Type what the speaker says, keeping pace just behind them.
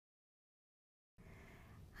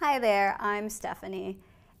Hi there, I'm Stephanie,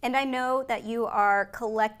 and I know that you are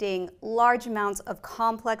collecting large amounts of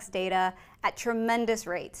complex data at tremendous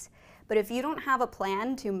rates. But if you don't have a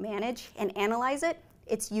plan to manage and analyze it,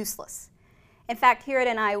 it's useless. In fact, here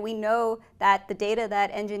at NI, we know that the data that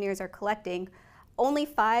engineers are collecting, only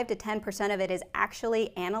 5 to 10% of it is actually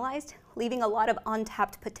analyzed, leaving a lot of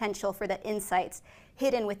untapped potential for the insights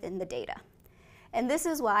hidden within the data. And this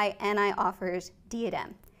is why NI offers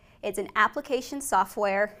DIAdem. It's an application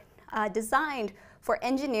software designed for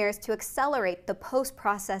engineers to accelerate the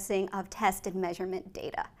post-processing of test and measurement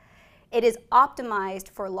data. It is optimized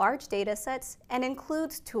for large data sets and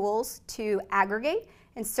includes tools to aggregate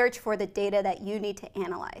and search for the data that you need to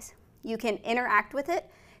analyze. You can interact with it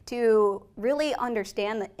to really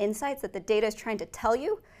understand the insights that the data is trying to tell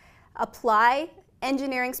you, apply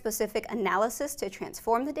engineering-specific analysis to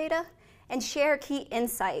transform the data, and share key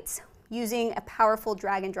insights using a powerful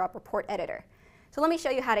drag-and-drop report editor. So let me show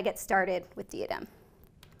you how to get started with DIAdem.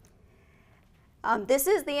 This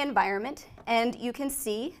is the environment, and you can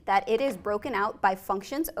see that it is broken out by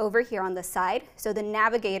functions over here on the side. So the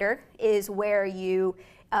navigator is where you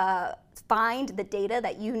find the data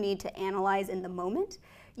that you need to analyze in the moment.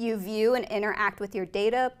 You view and interact with your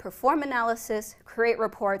data, perform analysis, create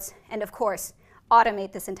reports, and of course,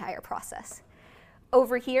 automate this entire process.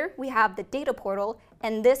 Over here, we have the data portal,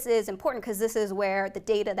 and this is important because this is where the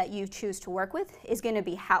data that you choose to work with is going to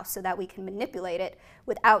be housed so that we can manipulate it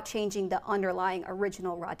without changing the underlying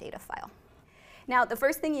original raw data file. Now, the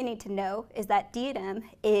first thing you need to know is that DIAdem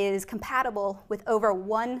is compatible with over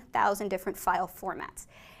 1,000 different file formats.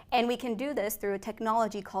 And we can do this through a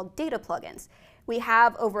technology called data plugins. We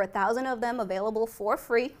have over 1,000 of them available for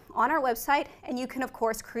free on our website, and you can, of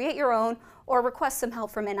course, create your own or request some help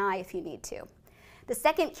from NI if you need to. The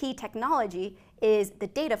second key technology is the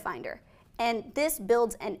data finder, and this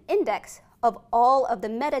builds an index of all of the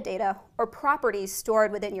metadata or properties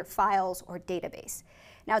stored within your files or database.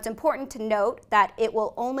 Now, it's important to note that it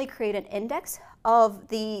will only create an index of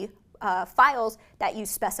the files that you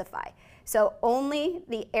specify. So only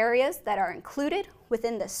the areas that are included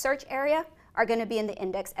within the search area are going to be in the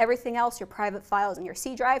index. Everything else, your private files and your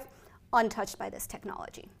C drive, untouched by this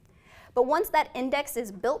technology. But once that index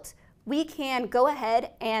is built, we can go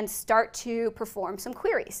ahead and start to perform some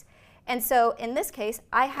queries. And so in this case,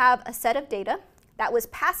 I have a set of data that was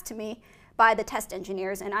passed to me by the test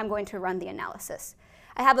engineers, and I'm going to run the analysis.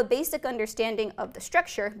 I have a basic understanding of the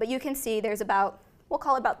structure, but you can see there's about, we'll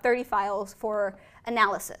call it about 30 files for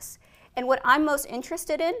analysis. And what I'm most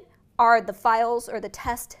interested in are the files or the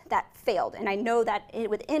test that failed. And I know that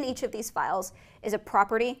within each of these files is a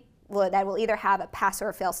property that will either have a pass or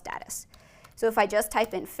a fail status. So if I just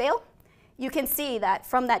type in fail, you can see that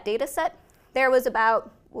from that data set, there was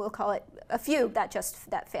about, we'll call it a few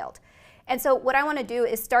that failed. And so what I want to do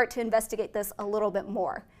is start to investigate this a little bit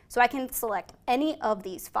more. So I can select any of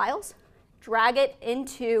these files, drag it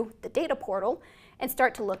into the data portal, and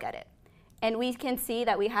start to look at it. And we can see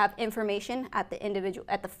that we have information at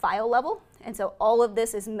the file level. And so all of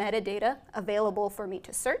this is metadata available for me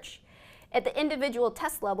to search. At the individual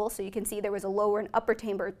test level, so you can see there was a lower and upper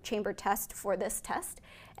chamber test for this test,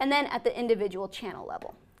 and then at the individual channel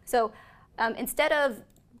level. So instead of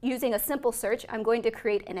using a simple search, I'm going to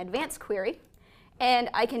create an advanced query, and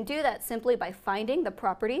I can do that simply by finding the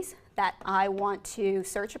properties that I want to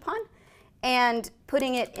search upon and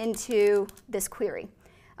putting it into this query.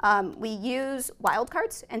 We use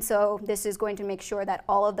wildcards, and so this is going to make sure that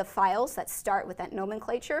all of the files that start with that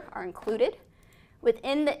nomenclature are included.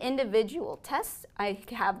 Within the individual tests, I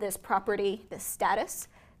have this property, this status,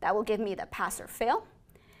 that will give me the pass or fail.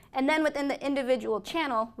 And then within the individual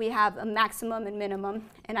channel, we have a maximum and minimum,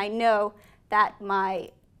 and I know that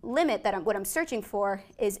my limit, what I'm searching for,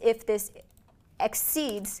 is if this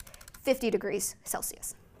exceeds 50 degrees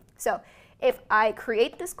Celsius. So if I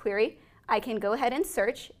create this query, I can go ahead and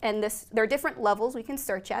search, and there are different levels we can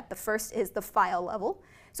search at. The first is the file level.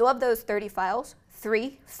 So of those 30 files,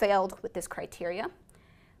 3 failed with this criteria.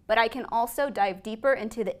 But I can also dive deeper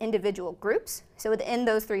into the individual groups. So within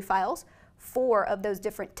those 3 files, 4 of those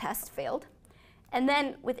different tests failed. And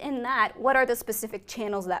then within that, what are the specific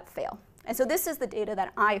channels that fail? And so this is the data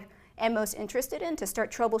that I am most interested in to start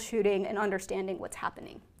troubleshooting and understanding what's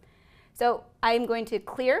happening. So I'm going to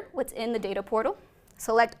clear what's in the data portal,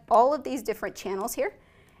 select all of these different channels here,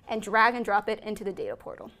 and drag and drop it into the data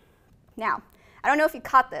portal. Now, I don't know if you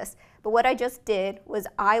caught this, but what I just did was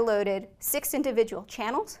I loaded 6 individual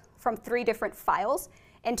channels from 3 different files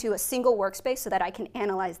into a single workspace so that I can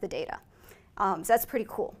analyze the data. So that's pretty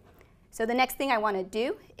cool. So the next thing I want to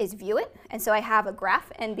do is view it. And so I have a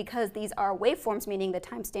graph, and because these are waveforms, meaning the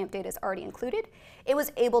timestamp data is already included, it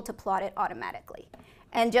was able to plot it automatically.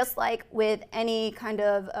 And just like with any kind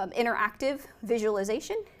of interactive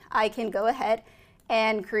visualization, I can go ahead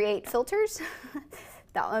and create filters.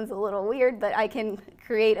 That one's a little weird, but I can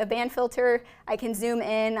create a band filter, I can zoom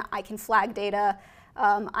in, I can flag data,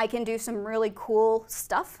 I can do some really cool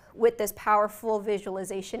stuff with this powerful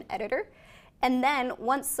visualization editor. And then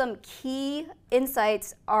once some key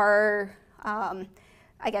insights are,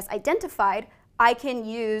 I guess, identified, I can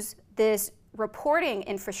use this reporting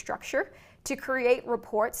infrastructure to create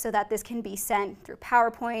reports so that this can be sent through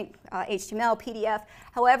PowerPoint, HTML, PDF.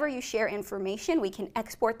 However you share information, we can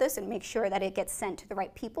export this and make sure that it gets sent to the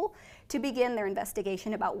right people to begin their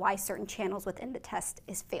investigation about why certain channels within the test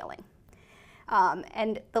is failing.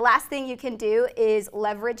 And the last thing you can do is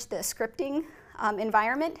leverage the scripting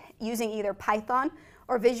environment using either Python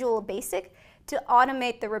or Visual Basic to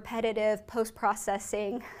automate the repetitive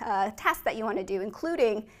post-processing tasks that you want to do,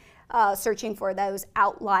 including searching for those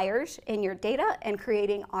outliers in your data and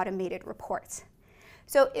creating automated reports.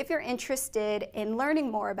 So if you're interested in learning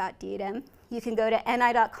more about DIAdem, you can go to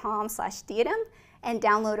ni.com/DIAdem and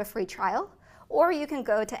download a free trial, or you can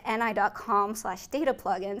go to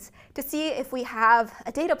ni.com/dataplugins to see if we have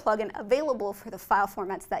a data plugin available for the file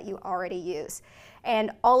formats that you already use.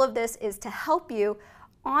 And all of this is to help you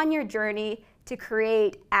on your journey to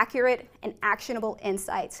create accurate and actionable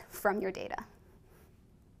insights from your data.